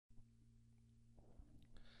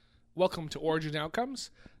Welcome to Origin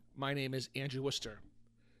Outcomes. My name is Andrew Worcester.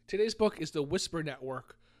 Today's book is The Whisper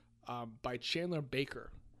Network by Chandler Baker.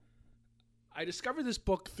 I discovered this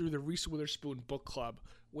book through the Reese Witherspoon book club,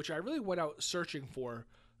 which I really went out searching for.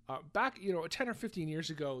 Back, 10 or 15 years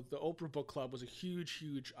ago, the Oprah book club was a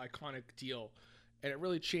huge, iconic deal. And it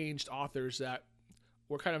really changed authors that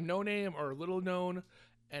were kind of no name or little known,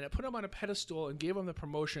 and it put them on a pedestal and gave them the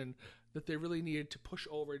promotion that they really needed to push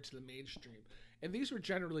over into the mainstream. And these were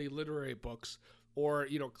generally literary books or,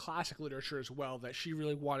 classic literature as well that she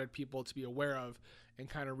really wanted people to be aware of and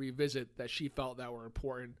kind of revisit that she felt that were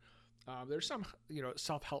important. There's some,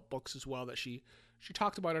 self-help books as well that she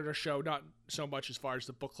talked about on her show, not so much as far as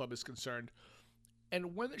the book club is concerned.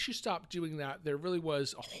 And when she stopped doing that, there really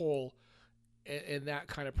was a hole in that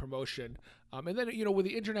kind of promotion. And then, with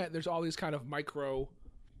the internet, there's all these kind of micro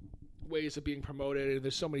ways of being promoted, and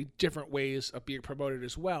there's so many different ways of being promoted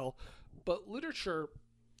as well. But literature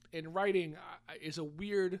and writing is a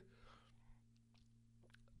weird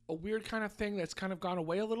kind of thing that's kind of gone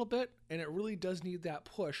away a little bit, and it really does need that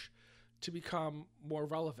push to become more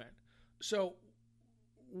relevant. So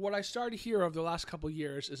what I started to hear over the last couple of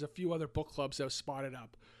years is a few other book clubs that have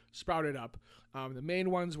sprouted up. The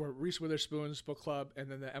main ones were Reese Witherspoon's book club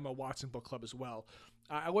and then the Emma Watson book club as well.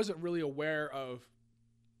 I wasn't really aware of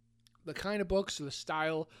the kind of books or the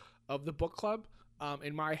style of the book club.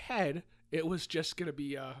 In my head, it was just going to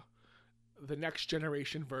be the next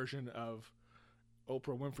generation version of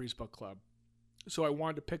Oprah Winfrey's book club. So I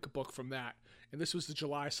wanted to pick a book from that. And this was the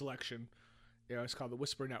July selection. It's called The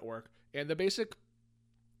Whisper Network. And the basic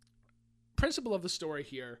principle of the story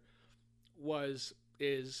here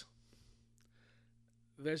is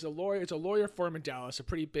there's a lawyer. It's a lawyer firm in Dallas, a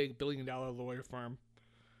pretty big billion-dollar lawyer firm,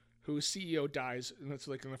 whose CEO dies. And that's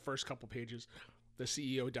like in the first couple pages. The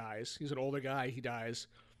CEO dies. He's an older guy. He dies.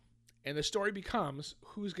 And the story becomes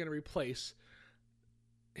who's going to replace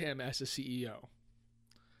him as the CEO.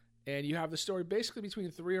 And you have the story basically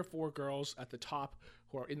between 3 or 4 girls at the top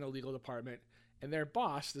who are in the legal department. And their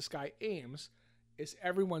boss, this guy Ames, is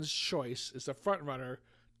everyone's choice, is the front runner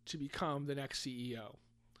to become the next CEO.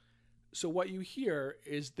 So what you hear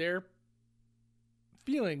is their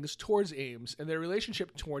feelings towards Ames and their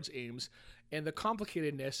relationship towards Ames and the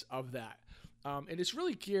complicatedness of that. And it's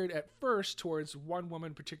really geared at first towards one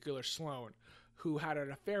woman in particular, Sloane, who had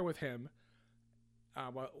an affair with him.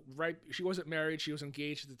 She wasn't married, she was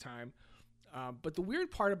engaged at the time. But the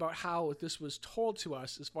weird part about how this was told to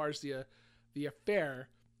us as far as the affair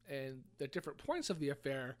and the different points of the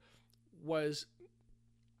affair was,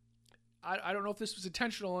 I don't know if this was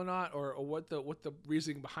intentional or not, or what the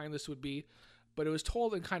reasoning behind this would be, but it was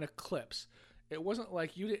told in kind of clips. It wasn't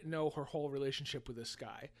like you didn't know her whole relationship with this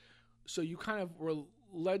guy. So you kind of were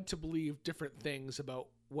led to believe different things about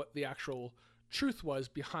what the actual truth was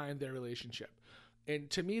behind their relationship. And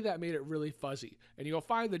to me, that made it really fuzzy. And you'll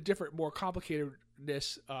find the different, more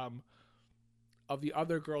complicatedness of the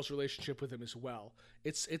other girl's relationship with him as well.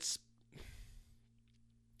 It's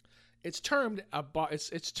termed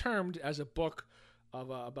as a book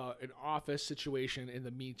about an office situation in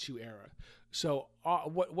the Me Too era. So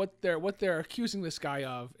what they're accusing this guy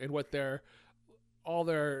of, and what all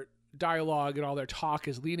their dialogue and all their talk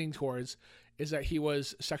is leaning towards, is that he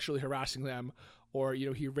was sexually harassing them, or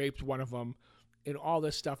he raped one of them, and all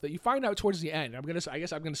this stuff that you find out towards the end. I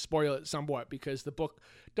guess I'm gonna spoil it somewhat, because the book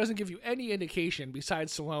doesn't give you any indication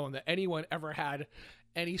besides Sloane that anyone ever had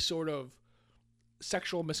any sort of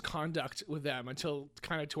sexual misconduct with them until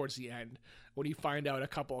kind of towards the end, when you find out a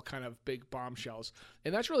couple kind of big bombshells.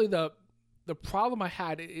 And that's really the problem I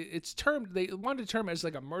had. They wanted to term it as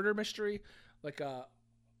like a murder mystery, like a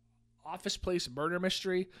office place murder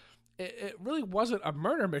mystery. It really wasn't a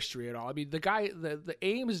murder mystery at all. I mean, the guy, the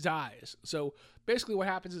Ames dies. So basically what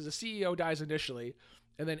happens is the CEO dies initially,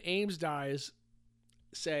 and then Ames dies,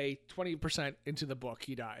 say 20% into the book,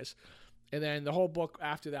 he dies. And then the whole book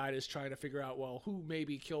after that is trying to figure out, well, who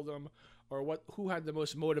maybe killed him, or who had the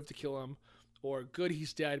most motive to kill him, or good,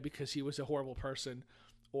 he's dead because he was a horrible person.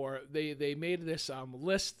 Or they made this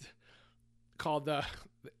list called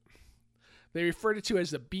they referred it to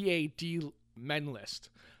as the BAD men list.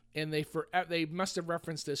 And they must have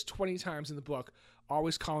referenced this 20 times in the book,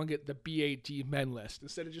 always calling it the BAD men list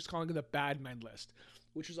instead of just calling it the bad men list,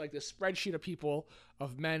 which was like this spreadsheet of people,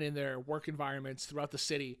 of men in their work environments throughout the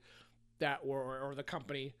city that were, or the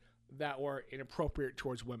company, that were inappropriate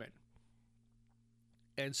towards women.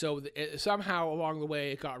 And so somehow along the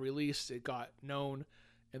way it got released, it got known,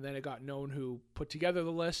 and then it got known who put together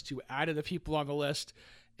the list, who added the people on the list.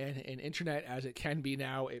 And internet, as it can be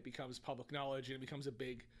now, it becomes public knowledge, and it becomes a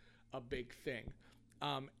big thing.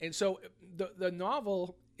 And so the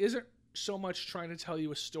novel isn't so much trying to tell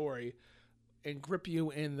you a story and grip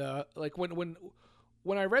you in the, like, when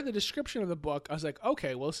I read the description of the book, I was like,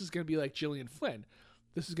 okay, well, this is going to be like Gillian Flynn.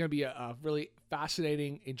 This is going to be a really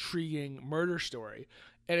fascinating, intriguing murder story.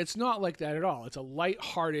 And it's not like that at all. It's a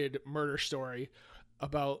lighthearted murder story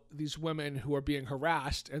about these women who are being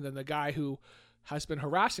harassed, and then the guy who has been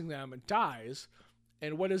harassing them and dies.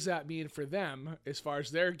 And what does that mean for them as far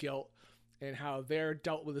as their guilt and how they're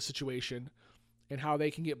dealt with the situation and how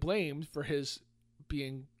they can get blamed for his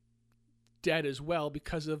being dead as well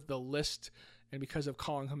because of the list and because of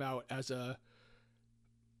calling him out as a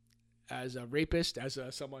rapist, as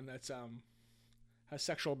someone that's has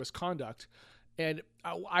sexual misconduct. And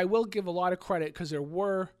I will give a lot of credit because there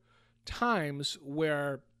were times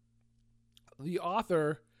where the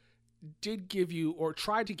author did give you, or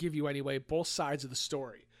tried to give you anyway, both sides of the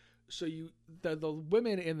story. So the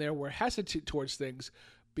women in there were hesitant towards things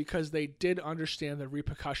because they did understand the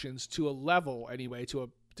repercussions to a level anyway, to a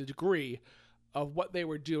degree of what they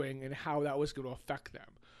were doing and how that was going to affect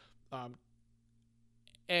them.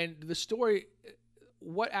 And the story,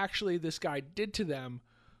 what actually this guy did to them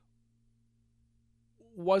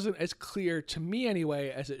wasn't as clear to me anyway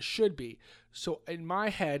as it should be. So in my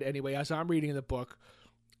head anyway, as I'm reading the book,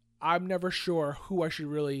 I'm never sure who I should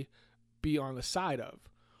really be on the side of.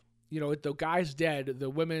 You know, the guy's dead. The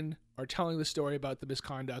women are telling the story about the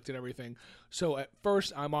misconduct and everything. So at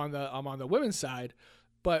first I'm on the women's side,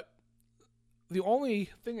 but the only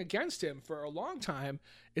thing against him for a long time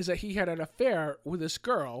is that he had an affair with this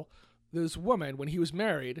girl, this woman, when he was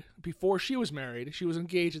married. Before she was married, she was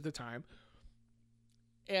engaged at the time.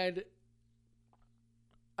 And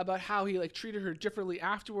about how he like treated her differently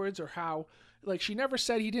afterwards, or how like she never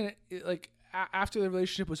said he didn't, like after the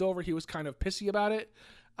relationship was over, he was kind of pissy about it.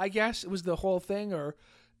 I guess it was the whole thing, or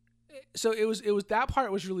so it was that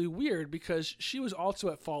part was really weird because she was also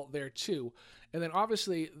at fault there too. And then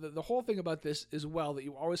obviously the whole thing about this as well that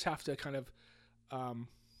you always have to kind of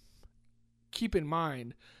keep in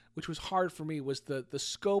mind, which was hard for me, was the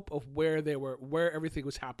scope of where everything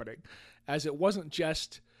was happening, as it wasn't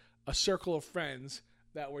just a circle of friends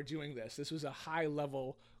that were doing this. This was a high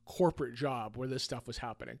level corporate job where this stuff was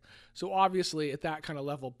happening. So obviously at that kind of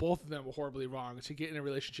level, both of them were horribly wrong to get in a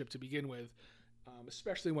relationship to begin with,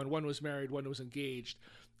 especially when one was married, one was engaged,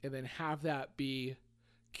 and then have that be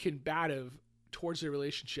combative towards their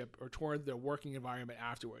relationship or toward their working environment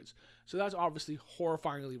afterwards. So that's obviously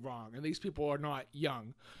horrifyingly wrong. And these people are not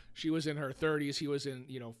young. She was in her 30s. He was in,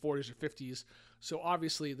 40s or 50s. So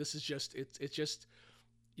obviously this is just, it's just,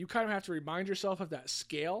 you kind of have to remind yourself of that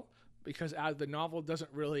scale, because as the novel doesn't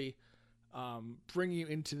really bring you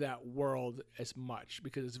into that world as much,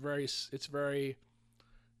 because it's very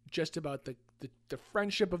just about the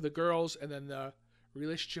friendship of the girls and then the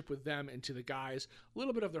relationship with them and to the guys, a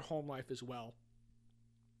little bit of their home life as well.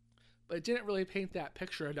 But it didn't really paint that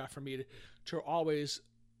picture enough for me to always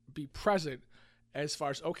be present as far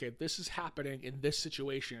as, okay, this is happening in this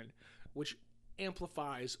situation, which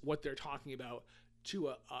amplifies what they're talking about to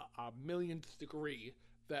a millionth degree,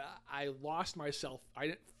 that I lost myself. I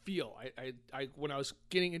didn't feel, I when I was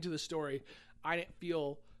getting into the story, I didn't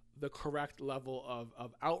feel the correct level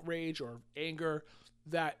of outrage or anger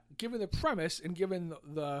that, given the premise and given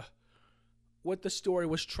the what the story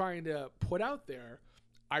was trying to put out there,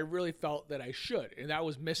 I really felt that I should, and that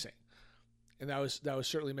was missing. And that was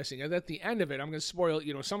certainly missing. And at the end of it, I'm going to spoil,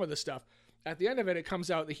 some of the stuff. At the end of it, it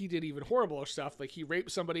comes out that he did even horrible stuff. Like he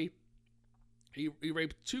raped somebody. He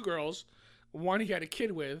raped two girls. One he had a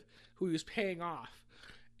kid with who he was paying off.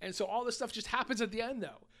 And so all this stuff just happens at the end,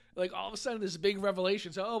 though. Like all of a sudden, this big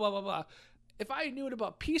revelation. So, blah, blah, blah. If I knew about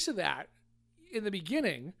a piece of that in the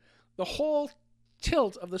beginning, the whole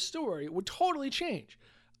tilt of the story would totally change.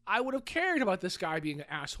 I would have cared about this guy being an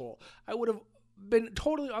asshole. I would have been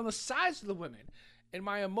totally on the sides of the women. And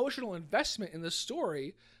my emotional investment in the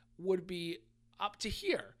story would be up to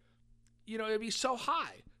here. It'd be so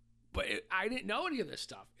high. But I didn't know any of this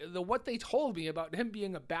stuff. What they told me about him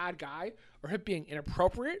being a bad guy or him being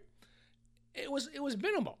inappropriate, it was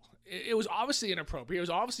minimal. It was obviously inappropriate. It was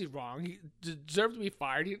obviously wrong. He deserved to be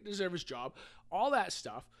fired. He didn't deserve his job. All that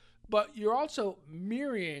stuff. But you're also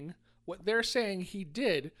mirroring what they're saying he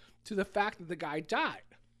did to the fact that the guy died.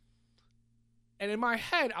 And in my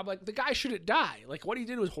head, I'm like, the guy shouldn't die. Like, what he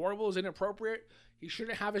did was horrible, was inappropriate. He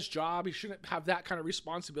shouldn't have his job. He shouldn't have that kind of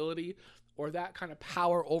responsibility or that kind of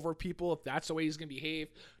power over people if that's the way he's going to behave.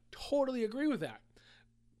 Totally agree with that.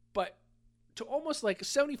 But to almost like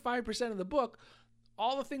 75% of the book,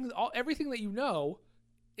 everything that you know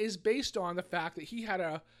is based on the fact that he had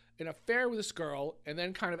an affair with this girl and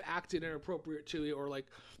then kind of acted inappropriate to you, or like,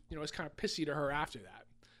 was kind of pissy to her after that.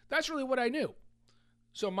 That's really what I knew.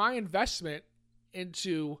 So my investment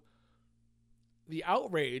into the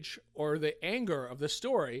outrage or the anger of the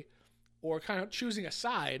story, or kind of choosing a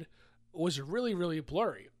side, was really, really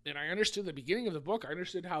blurry. And I understood the beginning of the book. I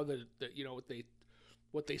understood how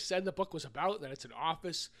what they said the book was about, that it's an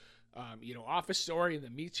office story in the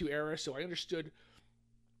Me Too era. So I understood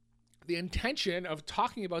the intention of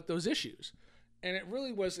talking about those issues. And it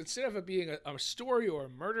really was, instead of it being a story or a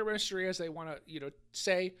murder mystery, as they want to,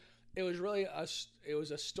 say, it was really a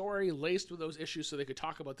story laced with those issues so they could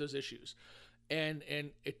talk about those issues. And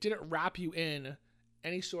it didn't wrap you in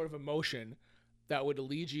any sort of emotion that would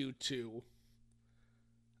lead you to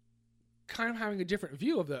kind of having a different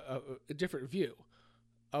view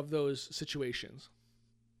of those situations.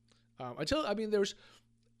 I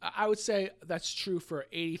would say that's true for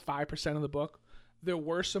 85% of the book. There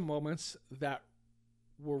were some moments that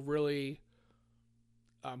were really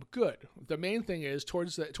good. The main thing is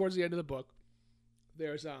towards the end of the book,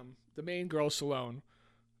 there's the main girl, Salone,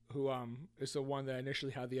 who is the one that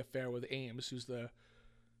initially had the affair with Ames, who's the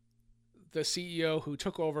CEO who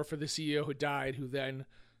took over for the CEO who died, who then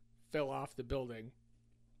fell off the building.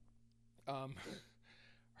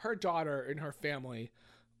 Her daughter and her family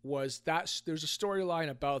there's a storyline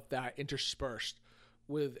about that interspersed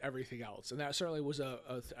with everything else, and that certainly was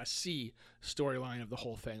a C storyline of the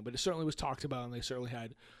whole thing, but it certainly was talked about, and they certainly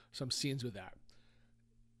had some scenes with that.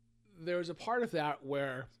 There was a part of that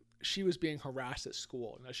where she was being harassed at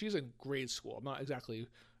school. Now, she's in grade school. I'm not exactly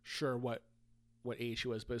sure what age she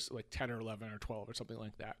was, but it's like 10 or 11 or 12 or something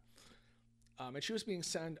like that. And she was being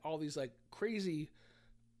sent all these like crazy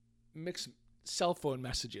mixed cell phone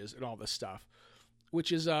messages and all this stuff,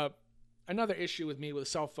 which is another issue with me with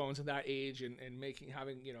cell phones at that age and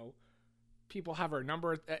having people have her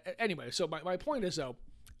number. Anyway, so my point is, though,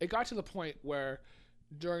 it got to the point where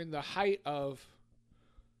during the height of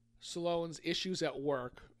Salone's issues at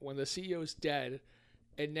work, when the CEO is dead,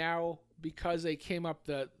 and now because they came up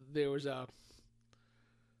that there was a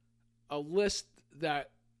list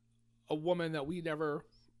that a woman that we never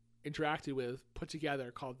interacted with put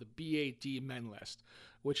together called the BAD men list,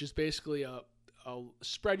 which is basically a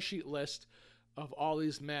spreadsheet list of all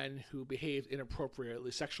these men who behaved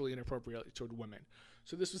sexually inappropriately toward women.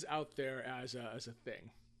 So this was out there as a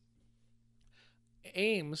thing.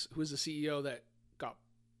 Ames, who was the CEO that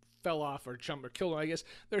fell off or jumped or killed him, I guess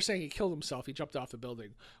they're saying he killed himself, he jumped off the building,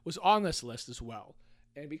 was on this list as well.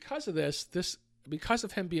 And because of because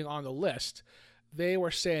of him being on the list, they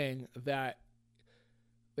were saying that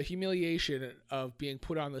the humiliation of being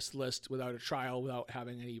put on this list without a trial, without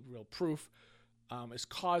having any real proof, has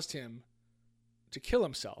caused him to kill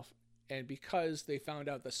himself. And because they found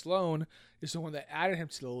out that Sloan is the one that added him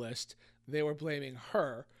to the list, they were blaming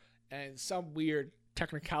her, and some weird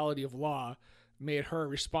technicality of law made her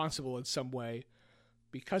responsible in some way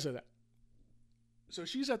because of that. So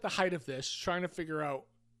she's at the height of this, trying to figure out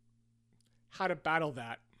how to battle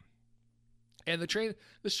that. And the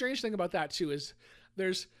strange thing about that too is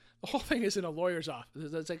the whole thing is in a lawyer's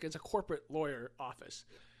office. It's a corporate lawyer office.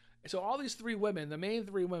 So all these three women, the main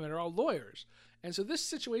three women, are all lawyers. And so this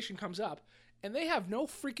situation comes up, and they have no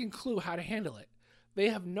freaking clue how to handle it. They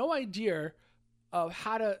have no idea of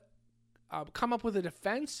how to come up with a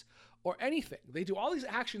defense or anything. They do all these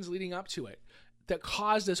actions leading up to it that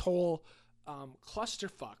cause this whole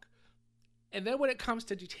clusterfuck. And then when it comes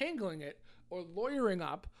to detangling it or lawyering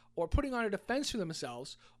up or putting on a defense for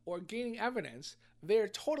themselves or gaining evidence, they're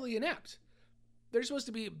totally inept. They're supposed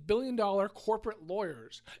to be billion-dollar corporate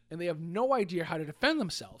lawyers, and they have no idea how to defend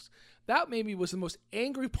themselves. That maybe was the most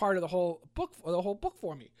angry part of the whole book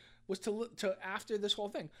for me, was to after this whole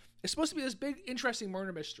thing. It's supposed to be this big, interesting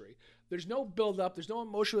murder mystery. There's no build-up. There's no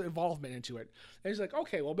emotional involvement into it. And he's like,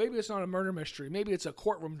 okay, well, maybe it's not a murder mystery. Maybe it's a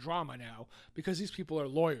courtroom drama now because these people are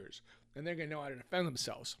lawyers, and they're going to know how to defend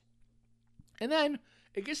themselves. And then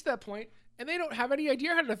it gets to that point, and they don't have any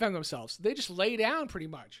idea how to defend themselves. They just lay down pretty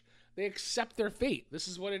much. They accept their fate. This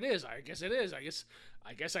is what it is. I guess it is. I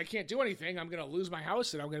guess I can't do anything. I'm going to lose my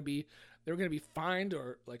house, and they're going to be fined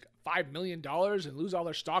or like $5 million and lose all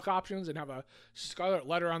their stock options and have a scarlet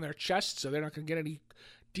letter on their chest, so they're not going to get any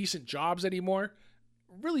decent jobs anymore.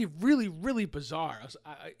 Really, really, really bizarre.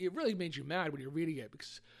 It really made you mad when you're reading it,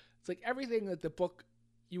 because it's like everything that the book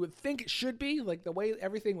you would think it should be, like the way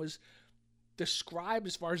everything was described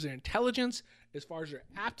as far as their intelligence, as far as their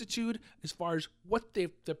aptitude, as far as what the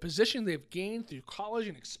position they've gained through college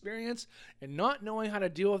and experience, and not knowing how to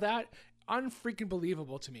deal with that, unfreaking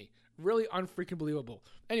believable to me. Really unfreaking believable.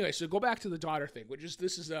 Anyway, so go back to the daughter thing, which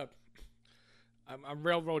is I'm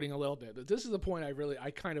railroading a little bit, but this is the point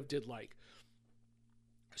I kind of did like.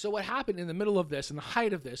 So what happened in the middle of this, in the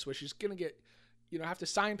height of this, where she's going to get, have to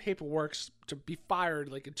sign paperwork to be fired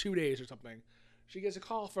like in 2 days or something, she gets a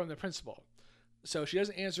call from the principal. So she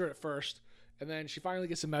doesn't answer it at first, and then she finally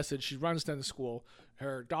gets a message. She runs down to school.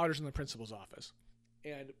 Her daughter's in the principal's office.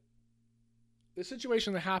 And the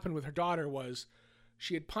situation that happened with her daughter was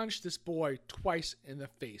she had punched this boy twice in the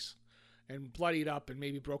face and bloodied up and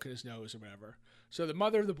maybe broken his nose or whatever. So the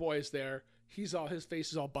mother of the boy is there. His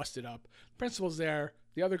face is all busted up. The principal's there.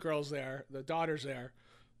 The other girl's there. The daughter's there.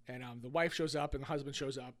 And the wife shows up and the husband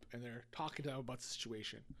shows up, and they're talking to them about the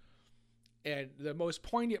situation. And the most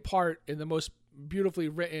poignant part and the most beautifully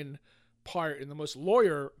written part and the most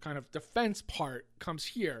lawyer kind of defense part comes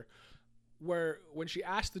here, where when she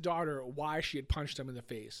asked the daughter why she had punched him in the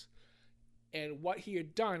face, and what he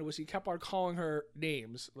had done was he kept on calling her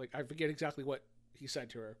names. Like, I forget exactly what he said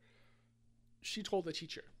to her. She told the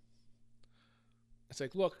teacher. It's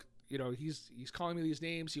like, look, he's calling me these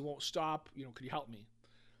names. He won't stop. Could you help me?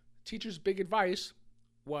 Teacher's big advice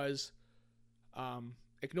was,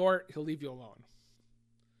 ignore it. He'll leave you alone.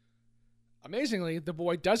 Amazingly, the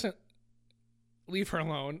boy doesn't leave her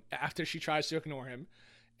alone after she tries to ignore him.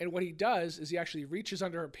 And what he does is he actually reaches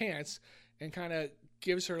under her pants and kind of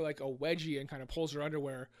gives her like a wedgie and kind of pulls her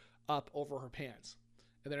underwear up over her pants.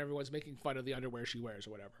 And then everyone's making fun of the underwear she wears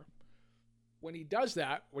or whatever. When he does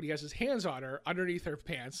that, when he has his hands on her underneath her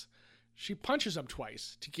pants, she punches him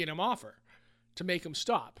twice to get him off her, to make him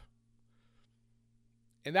stop.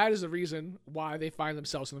 And that is the reason why they find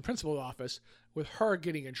themselves in the principal's office with her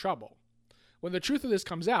getting in trouble. When the truth of this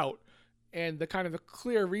comes out, and the kind of the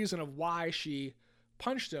clear reason of why she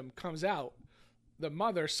punched him comes out, the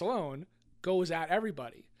mother, Sloane, goes at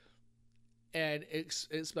everybody. And it's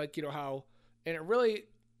like, how, and it really,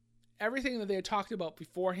 everything that they had talked about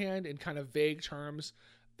beforehand in kind of vague terms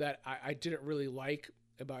that I didn't really like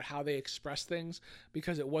about how they expressed things,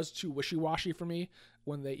 because it was too wishy-washy for me,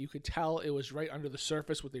 when you could tell it was right under the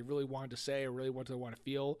surface what they really wanted to say or really wanted to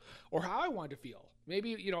feel, or how I wanted to feel.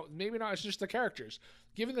 Maybe, maybe not, it's just the characters.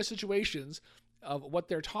 Given the situations of what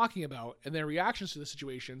they're talking about and their reactions to the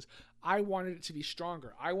situations, I wanted it to be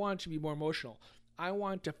stronger. I wanted it to be more emotional. I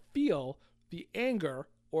wanted to feel the anger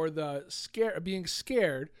or the being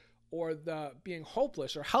scared or the being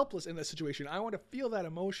hopeless or helpless in the situation. I want to feel that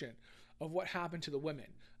emotion of what happened to the women.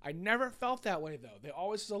 I never felt that way, though. There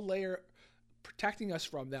always is a layer protecting us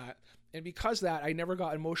from that. And because of that, I never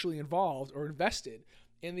got emotionally involved or invested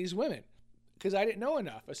in these women, because I didn't know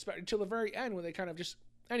enough, until the very end when they kind of just...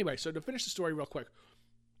 Anyway, so to finish the story real quick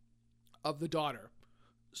of the daughter.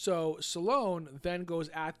 So Sloane then goes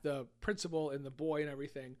at the principal and the boy and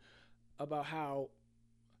everything about how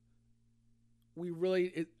we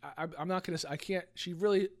really... I'm not going to... I can't... She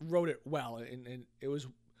really wrote it well. And it was...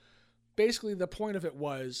 Basically, the point of it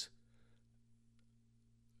was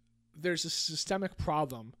there's a systemic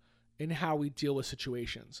problem in how we deal with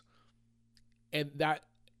situations. And that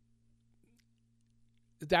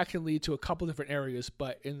can lead to a couple different areas,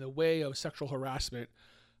 but in the way of sexual harassment,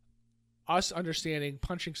 us understanding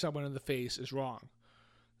punching someone in the face is wrong.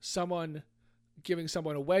 Someone giving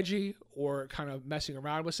someone a wedgie or kind of messing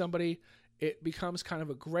around with somebody, it becomes kind of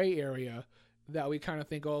a gray area that we kind of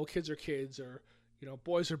think, oh, kids are kids, or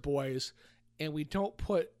boys are boys, and we don't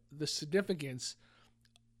put the significance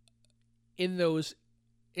in those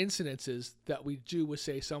incidences that we do with,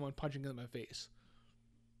 say, someone punching them in the face.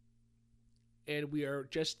 And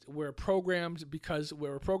we're programmed because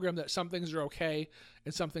we're programmed that some things are okay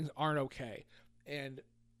and some things aren't okay. And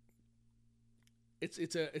it's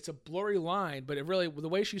a blurry line, but it really, the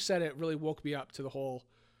way she said it really woke me up to the whole,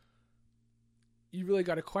 you really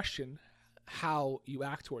got to question how you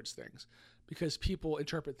act towards things, because people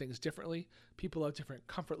interpret things differently. People have different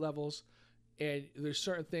comfort levels, and there's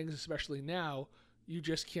certain things, especially now, you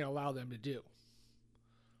just can't allow them to do.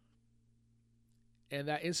 And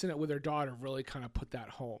that incident with her daughter really kind of put that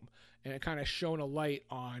home. And it kind of shone a light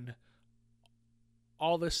on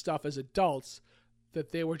all this stuff as adults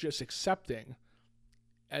that they were just accepting,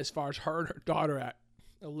 as far as her and her daughter at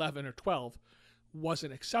 11 or 12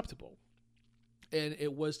 wasn't acceptable. And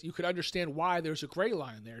it was, you could understand why there's a gray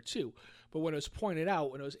line there too. But when it was pointed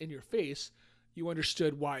out, when it was in your face, you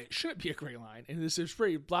understood why it should be a gray line. And this is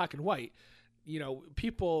pretty black and white.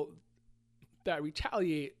 People that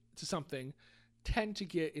retaliate to something tend to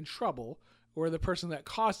get in trouble, or the person that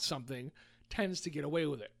caused something tends to get away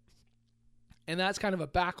with it. And that's kind of a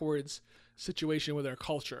backwards situation with our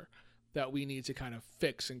culture that we need to kind of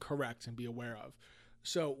fix and correct and be aware of.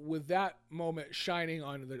 So with that moment shining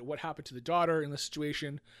on what happened to the daughter in the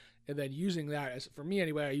situation, and then using that as, for me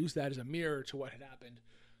anyway, I use that as a mirror to what had happened.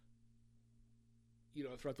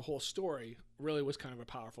 throughout the whole story really was kind of a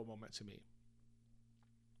powerful moment to me.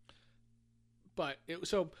 But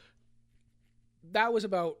so that was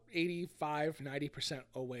about 85-90%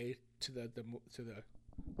 away to the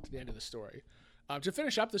end of the story. To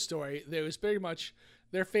finish up the story, there was very much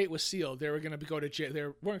their fate was sealed. They were going to go to jail. They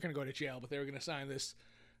weren't going to go to jail, but they were going to sign this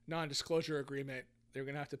non-disclosure agreement. They were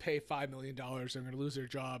going to have to pay $5 million. They were going to lose their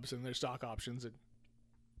jobs and their stock options and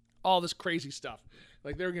all this crazy stuff.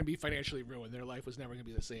 Like, they were going to be financially ruined. Their life was never going to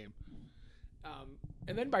be the same.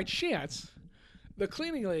 And then by chance, the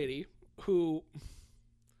cleaning lady, who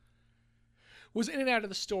was in and out of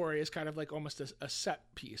the story, is kind of like almost a set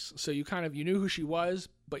piece. So you knew who she was,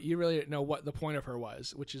 but you really didn't know what the point of her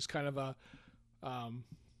was, which is kind of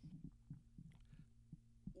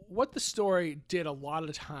what the story did a lot of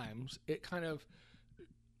the times. It kind of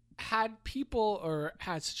had people or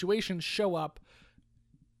had situations show up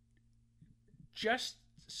just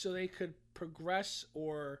so they could progress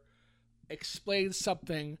or explain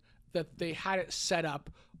something that they had it set up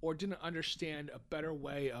or didn't understand a better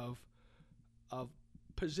way of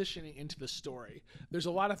positioning into the story. There's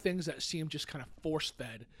a lot of things that seem just kind of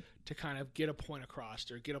force-fed to kind of get a point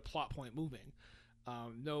across or get a plot point moving.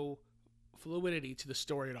 No fluidity to the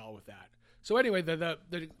story at all with that. So anyway, the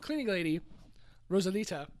cleaning lady,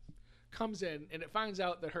 Rosalita, comes in and it finds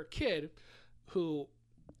out that her kid, who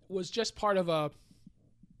was just part of a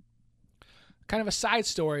kind of a side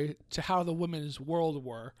story to how the women's world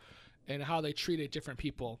were and how they treated different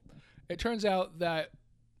people. It turns out that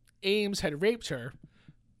Ames had raped her,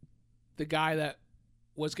 the guy that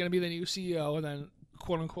was going to be the new CEO and then,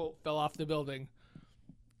 quote unquote, fell off the building.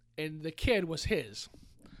 And the kid was his.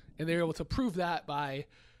 And they were able to prove that by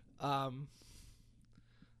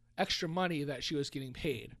extra money that she was getting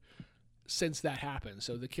paid since that happened.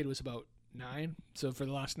 So the kid was about 9. So for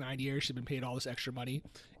the last 9 years, she'd been paid all this extra money.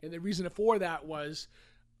 And the reason for that was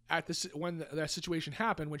when that situation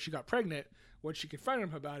happened, when she got pregnant, when she confronted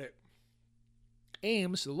him about it,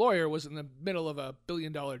 Ames, the lawyer, was in the middle of a $1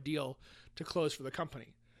 billion deal to close for the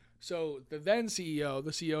company. So the then CEO,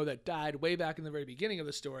 the CEO that died way back in the very beginning of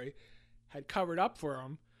the story, had covered up for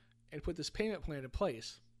him and put this payment plan in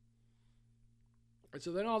place. And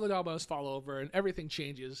so then all the dominoes fall over and everything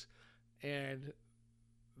changes, and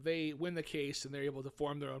they win the case and they're able to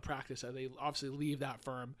form their own practice. And they obviously leave that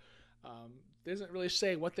firm. Doesn't really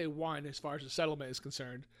say what they won as far as the settlement is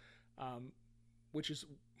concerned, which is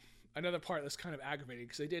another part that's kind of aggravating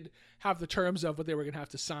because they did have the terms of what they were going to have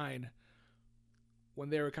to sign when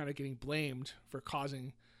they were kind of getting blamed for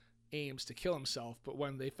causing Ames to kill himself. But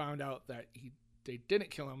when they found out that they didn't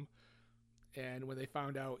kill him, and when they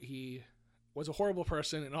found out he was a horrible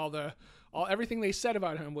person and everything they said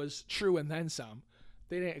about him was true and then some,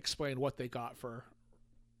 they didn't explain what they got for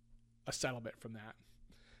a settlement from that.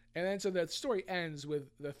 And then so the story ends with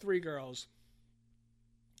the 3 girls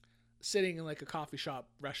sitting in like a coffee shop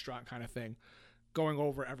restaurant kind of thing, going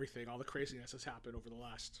over everything, all the craziness that's happened over the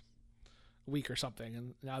last week or something,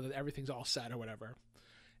 and now that everything's all set or whatever.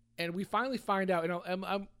 And we finally find out,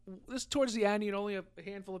 I'm this towards the end, only a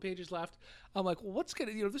handful of pages left. I'm like, well, what's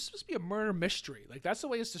gonna, this must be a murder mystery. Like, that's the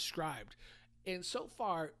way it's described. And so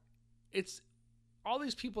far, it's all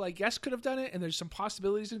these people, I guess, could have done it, and there's some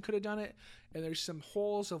possibilities and could have done it, and there's some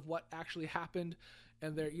holes of what actually happened,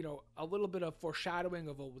 and there, a little bit of foreshadowing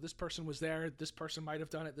of, oh, this person was there, this person might have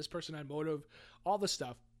done it, this person had motive, all this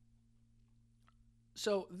stuff.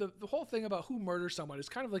 So the whole thing about who murders someone is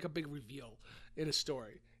kind of like a big reveal in a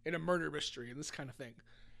story, in a murder mystery, and this kind of thing.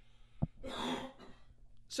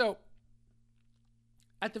 So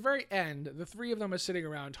at the very end, the 3 of them are sitting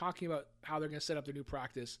around talking about how they're going to set up their new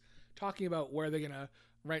practice, talking about where they're going to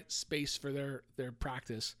rent space for their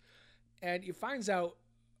practice. And you finds out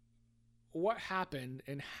what happened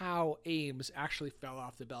and how Ames actually fell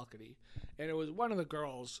off the balcony. And it was one of the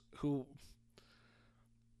girls who,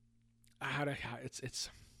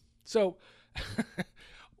 so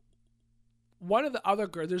one of the other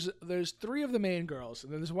girls, there's 3 of the main girls,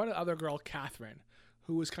 and then there's one other girl, Catherine,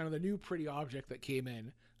 who was kind of the new pretty object that came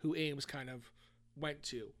in, who Ames kind of went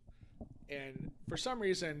to. And for some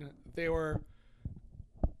reason, I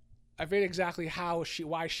forget exactly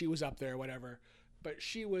why she was up there or whatever, but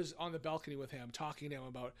she was on the balcony with him, talking to him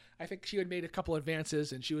about, I think she had made a couple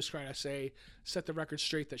advances, and she was trying to set the record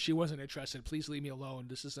straight that she wasn't interested. Please leave me alone.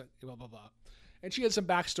 This isn't blah, blah, blah. And she had some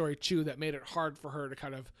backstory, too, that made it hard for her to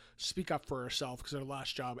kind of speak up for herself because her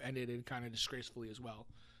last job ended in kind of disgracefully as well.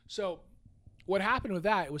 So what happened with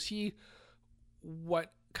that was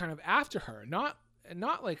what kind of after her, not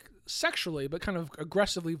like sexually, but kind of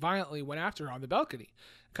aggressively, violently went after her on the balcony,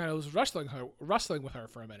 kind of was wrestling with her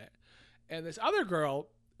for a minute. And this other girl,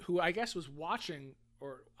 who I guess was watching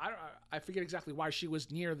I forget exactly why she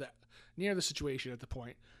was near the situation at the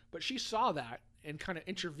point, but she saw that and kind of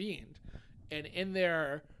intervened, and in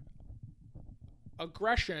their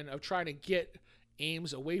aggression of trying to get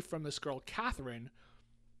Ames away from this girl Catherine,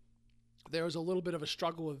 there was a little bit of a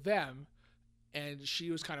struggle with them, and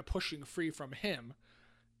she was kind of pushing free from him,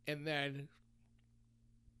 and then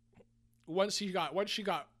once she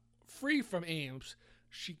got free from Ames,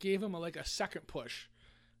 she gave him a second push,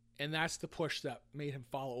 and that's the push that made him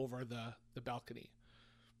fall over the balcony,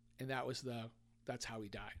 and that's how he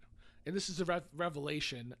died. And this is the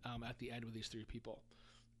revelation at the end with these three people,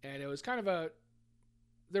 and it was kind of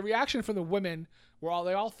the reaction from the women were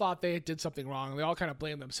they all thought they did something wrong. They all kind of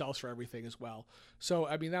blamed themselves for everything as well. So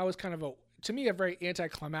I mean, that was kind of to me a very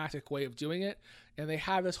anticlimactic way of doing it. And they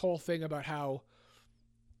had this whole thing about how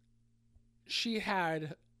she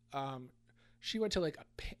had she went to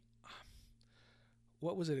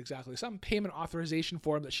what was it exactly? Some payment authorization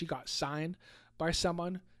form that she got signed by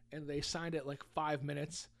someone, and they signed it 5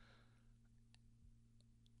 minutes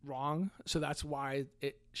wrong. So that's why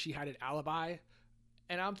she had an alibi.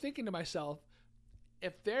 And I'm thinking to myself,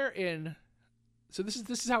 if they're in, so this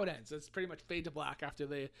is how it ends. It's pretty much fade to black after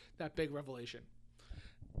that big revelation.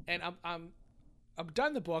 And I'm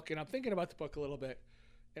done the book, and I'm thinking about the book a little bit,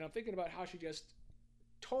 and I'm thinking about how she just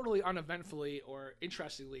totally uneventfully or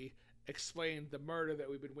interestingly explained the murder that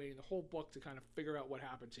we've been waiting the whole book to kind of figure out what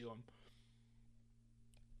happened to him.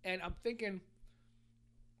 And I'm thinking,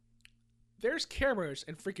 there's cameras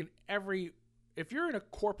in freaking if you're in a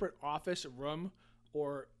corporate office room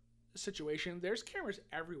or situation, there's cameras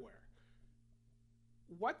everywhere.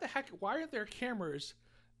 What the heck? Why are there cameras?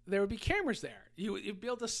 There would be cameras there. You'd be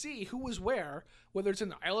able to see who was where, whether it's in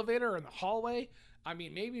the elevator or in the hallway. I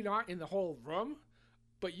mean, maybe not in the whole room,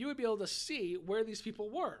 but you would be able to see where these people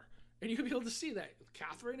were. And you would be able to see that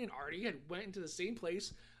Catherine and Artie had went into the same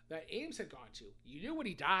place that Ames had gone to. You knew when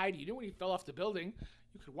he died. You knew when he fell off the building.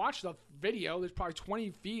 You could watch the video. There's probably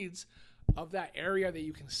 20 feeds of that area that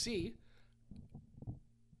you can see.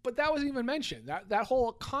 But that wasn't even mentioned. That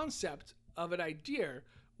whole concept of an idea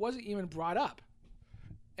wasn't even brought up.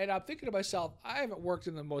 And I'm thinking to myself, I haven't worked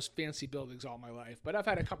in the most fancy buildings all my life, but I've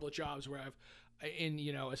had a couple of jobs where in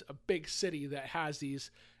a big city that has these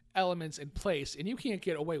elements in place, and you can't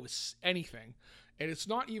get away with anything. And it's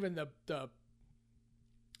not even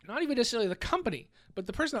not even necessarily the company, but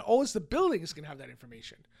the person that owns the building is going to have that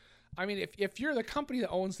information. I mean, if you're the company that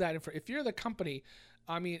owns that, if you're the company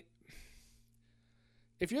and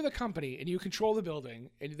you control the building,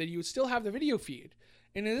 and then you would still have the video feed.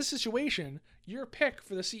 And in this situation, your pick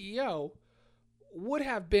for the CEO would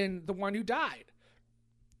have been the one who died.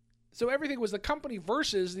 So everything was the company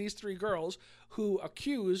versus these three girls who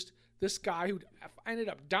accused this guy who ended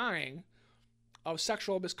up dying of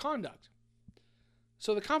sexual misconduct.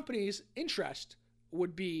 So the company's interest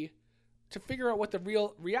would be to figure out what the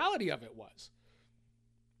real reality of it was.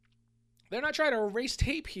 They're not trying to erase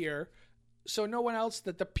tape here so no one else,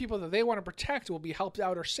 that the people that they want to protect will be helped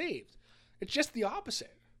out or saved. It's just the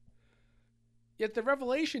opposite. Yet the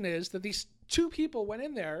revelation is that these two people went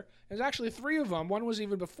in there. There's actually three of them. One was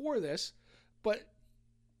even before this. But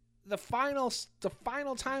the final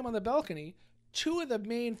time on the balcony, two of the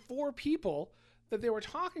main four people that they were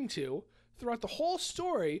talking to throughout the whole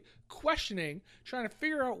story, questioning, trying to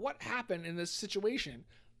figure out what happened in this situation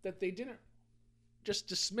that they didn't just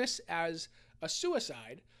dismiss as a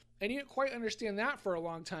suicide. And you didn't quite understand that for a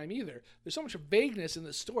long time either. There's so much vagueness in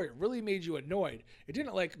the story. It really made you annoyed. It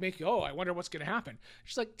didn't make you, I wonder what's going to happen.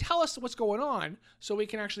 Just tell us what's going on so we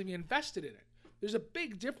can actually be invested in it. There's a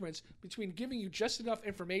big difference between giving you just enough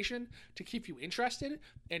information to keep you interested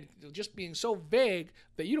and just being so vague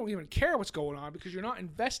that you don't even care what's going on because you're not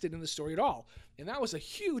invested in the story at all. And that was a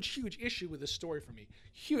huge, huge issue with this story for me.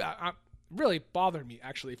 Really bothered me,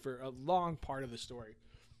 actually, for a long part of the story.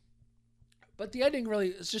 But the ending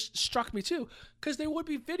really just struck me too, because there would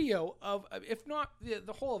be video of, if not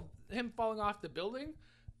the whole of him falling off the building,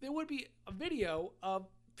 there would be a video of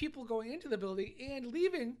people going into the building and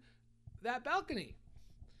leaving that balcony.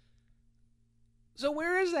 So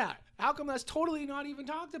where is that? How come that's totally not even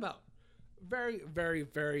talked about? Very, very,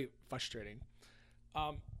 very frustrating.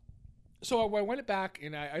 So I went back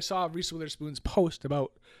and I saw Reese Witherspoon's post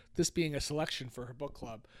about this being a selection for her book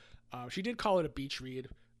club. She did call it a beach read,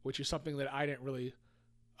 which is something that I didn't really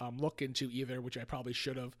look into either, which I probably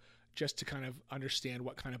should have, just to kind of understand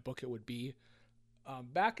what kind of book it would be.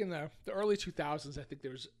 Back in the early 2000s, I think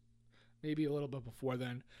there was maybe a little bit before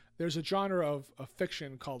then, there's a genre of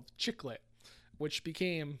fiction called chick lit, which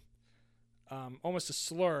became almost a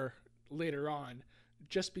slur later on,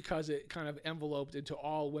 just because it kind of enveloped into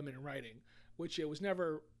all women writing, which it was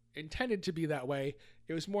never intended to be that way.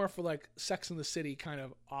 It was more for like Sex and the City kind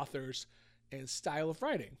of authors and style of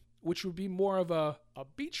writing, which would be more of a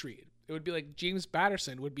beach read. It would be like James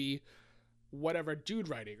Patterson would be whatever dude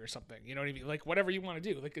writing or something. You know what I mean? Like whatever you want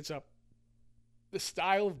to do. Like the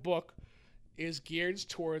style of book is geared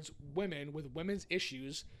towards women with women's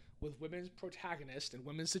issues, with women's protagonists and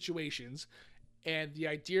women's situations. And the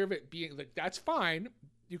idea of it being like, that's fine.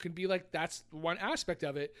 You can be like, that's one aspect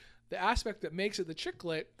of it. The aspect that makes it the chick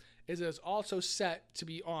lit is that it's also set to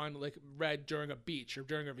be on, like, read during a beach or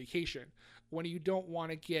during a vacation. When you don't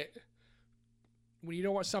want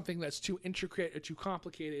something that's too intricate or too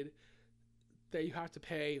complicated that you have to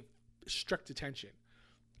pay strict attention.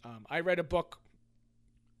 I read a book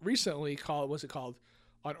recently called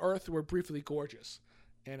On Earth We're Briefly Gorgeous.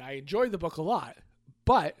 And I enjoyed the book a lot,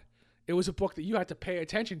 but it was a book that you had to pay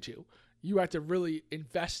attention to. You had to really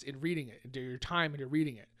invest in reading it and do your time into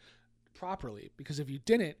reading it properly. Because if you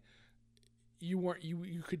didn't, you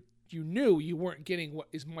knew you weren't getting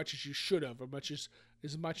as much as you should have, or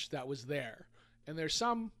as much that was there. And there's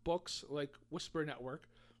some books like Whisper Network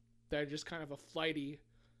that are just kind of a flighty,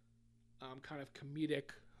 kind of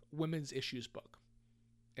comedic women's issues book.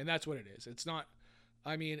 And that's what it is. It's not,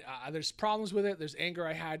 I mean, there's problems with it. There's anger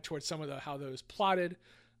I had towards some of how that was plotted.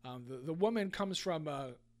 The woman comes from,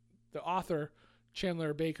 the author,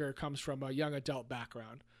 Chandler Baker, comes from a young adult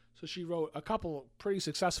background. So she wrote a couple pretty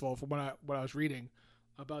successful, from what I was reading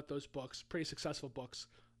about those books, pretty successful books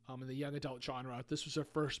in the young adult genre. This was her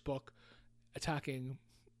first book attacking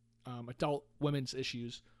adult women's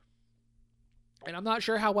issues. And I'm not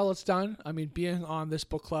sure how well it's done. I mean, being on this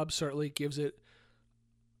book club certainly gives it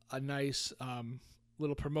a nice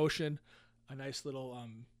little promotion, a nice little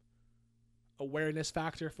awareness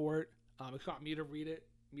factor for it. It got me to read it,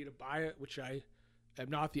 me to buy it, which I am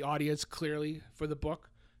not the audience clearly for the book.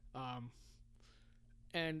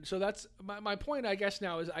 And so that's my point, I guess,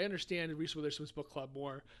 now is I understand Reese Witherspoon's book club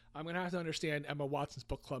more. I'm going to have to understand Emma Watson's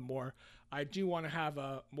book club more. I do want to have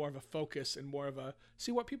more of a focus and more of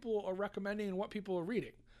see what people are recommending and what people are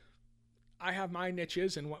reading. I have my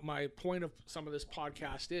niches, and what my point of some of this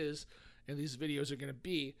podcast is, and these videos are going to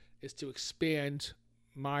be, is to expand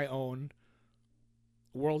my own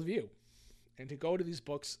worldview. And to go to these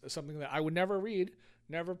books is something that I would never read,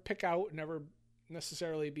 never pick out, never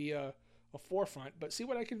necessarily be a forefront, but see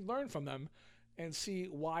what I can learn from them and see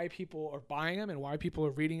why people are buying them and why people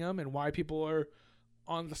are reading them and why people are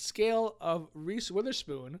on the scale of Reese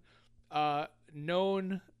Witherspoon,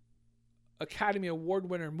 known Academy Award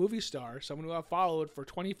winner movie star, someone who I've followed for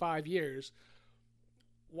 25 years,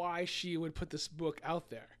 why she would put this book out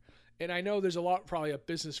there. And I know there's a lot probably of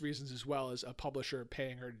business reasons as well as a publisher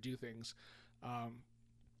paying her to do things.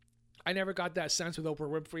 I never got that sense with Oprah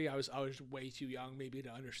Winfrey. I was way too young maybe to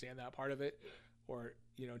understand that part of it, or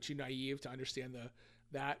too naive to understand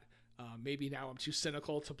that. Maybe now I'm too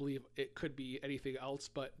cynical to believe it could be anything else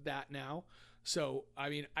but that now. So I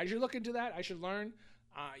mean, I should look into that. I should learn.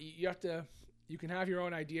 You can have your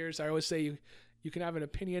own ideas. I always say you can have an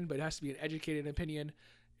opinion, but it has to be an educated opinion,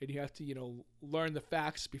 and you have to learn the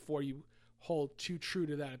facts before you hold too true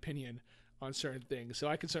to that opinion on certain things. So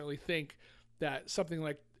I can certainly think that something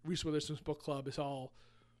like Reese Witherspoon's book club is all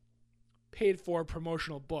paid for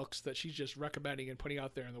promotional books that she's just recommending and putting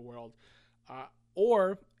out there in the world.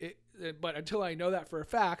 But until I know that for a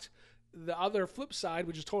fact, the other flip side,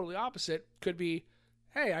 which is totally opposite, could be,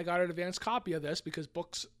 hey, I got an advanced copy of this because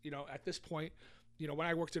books, at this point, when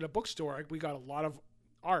I worked at a bookstore, we got a lot of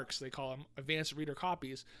ARCs, they call them, advanced reader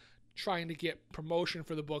copies, trying to get promotion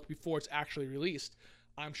for the book before it's actually released.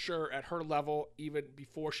 I'm sure at her level, even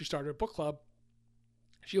before she started a book club,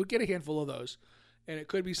 she would get a handful of those. And it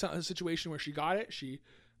could be a situation where she got it, she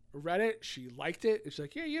read it, she liked it. It's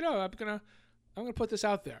like, yeah, I'm gonna put this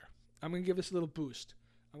out there. I'm gonna give this a little boost.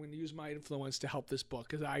 I'm gonna use my influence to help this book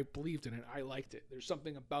because I believed in it. I liked it. There's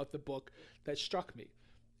something about the book that struck me.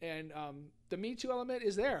 And the Me Too element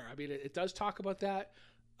is there. I mean, it does talk about that.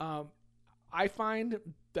 I find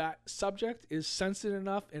that subject is sensitive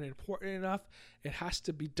enough and important enough. It has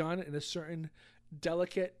to be done in a certain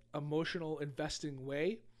delicate, emotional, investing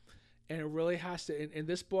way. And it really has to, and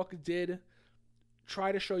this book did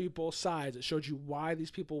try to show you both sides. It showed you why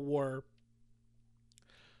these people were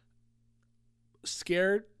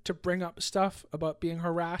scared to bring up stuff about being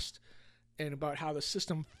harassed, and about how the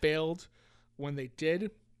system failed when they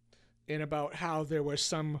did, and about how there was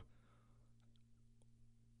some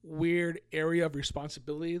weird area of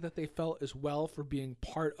responsibility that they felt as well for being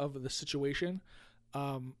part of the situation,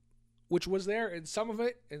 which was there in some of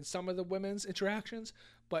it, in some of the women's interactions,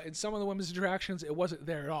 but in some of the women's interactions, it wasn't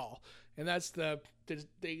there at all. And that's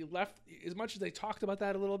they left, as much as they talked about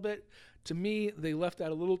that a little bit, to me, they left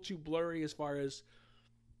that a little too blurry as far as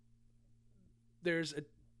there's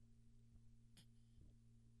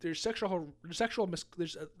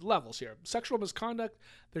levels here. Sexual misconduct,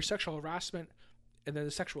 there's sexual harassment, and then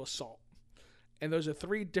the sexual assault. And those are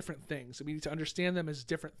three different things. And we need to understand them as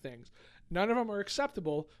different things. None of them are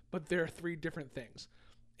acceptable, but there are three different things.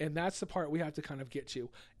 And that's the part we have to kind of get to.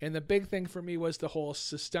 And the big thing for me was the whole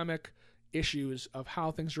systemic issues of how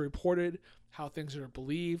things are reported, how things are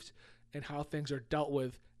believed, and how things are dealt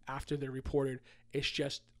with after they're reported. It's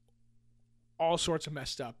just all sorts of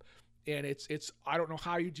messed up. And it's I don't know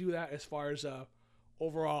how you do that as far as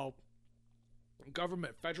overall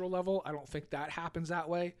government federal level. I don't think that happens that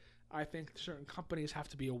way. I think certain companies have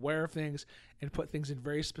to be aware of things and put things in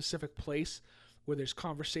very specific place where there's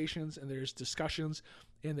conversations and there's discussions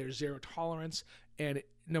and there's zero tolerance, and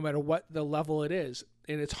no matter what the level it is.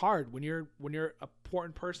 And it's hard when you're an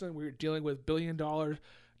important person, when you're dealing with $1 billion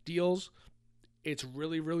deals. It's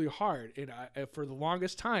really, really hard. And for the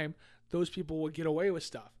longest time, those people would get away with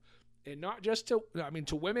stuff. And not just to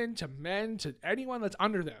women, to men, to anyone that's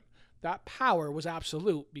under them. That power was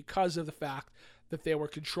absolute because of the fact that they were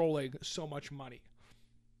controlling so much money.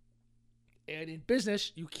 And in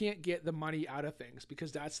business, you can't get the money out of things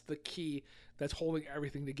because that's the key that's holding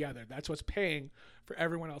everything together. That's what's paying for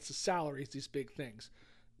everyone else's salaries, these big things.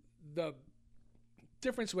 The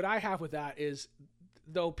difference what I have with that is,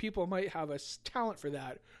 though people might have a talent for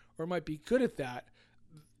that or might be good at that,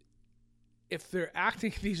 if they're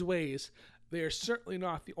acting these ways, they are certainly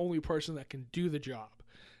not the only person that can do the job.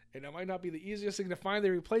 And it might not be the easiest thing to find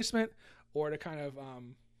the replacement or to kind of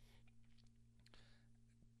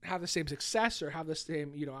have the same success or have the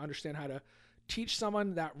same, understand how to teach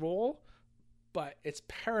someone that role. But it's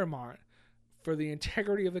paramount for the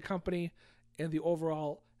integrity of the company and the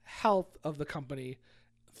overall health of the company,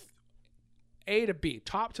 A to B,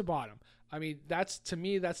 top to bottom. I mean, that's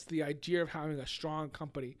the idea of having a strong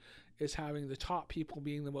company, is having the top people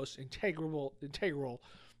being the most integral,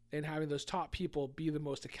 and having those top people be the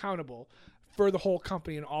most accountable for the whole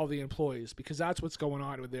company and all the employees, because that's what's going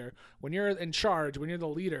on with there. When you're in charge, when you're the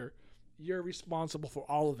leader, you're responsible for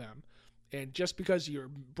all of them. And just because you're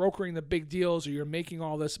brokering the big deals or you're making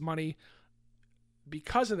all this money,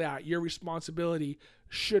 because of that, your responsibility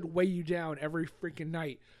should weigh you down every freaking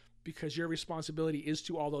night, because your responsibility is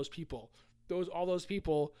to all those people. All those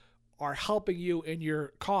people are helping you in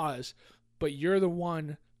your cause, but you're the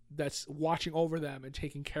one that's watching over them and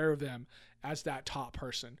taking care of them as that top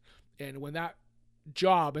person. And when that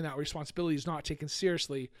job and that responsibility is not taken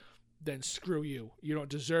seriously, then screw you. You don't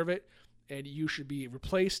deserve it, and you should be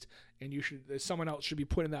replaced, and someone else should be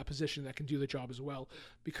put in that position that can do the job as well,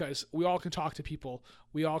 because we all can talk to people.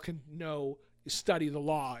 We all can study the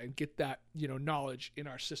law and get that, knowledge in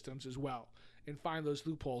our systems as well, and find those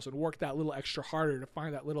loopholes and work that little extra harder to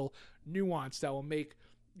find that little nuance that will make,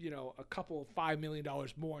 a couple of $5 million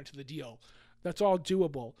more into the deal. That's all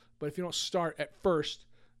doable. But if you don't start at first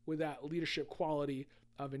with that leadership quality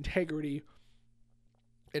of integrity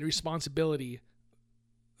and responsibility,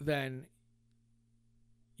 then,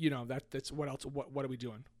 that's what else, what are we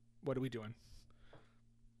doing? What are we doing?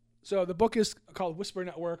 So the book is called Whisper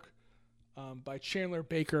Network, by Chandler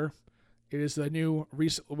Baker. It is the new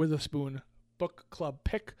Reese Witherspoon book club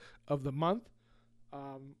pick of the month.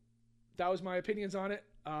 That was my opinions on it.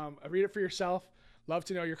 Read it for yourself. Love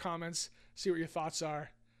to know your comments. See what your thoughts are.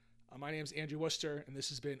 My name is Andrew Worcester, and this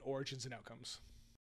has been Origins and Outcomes.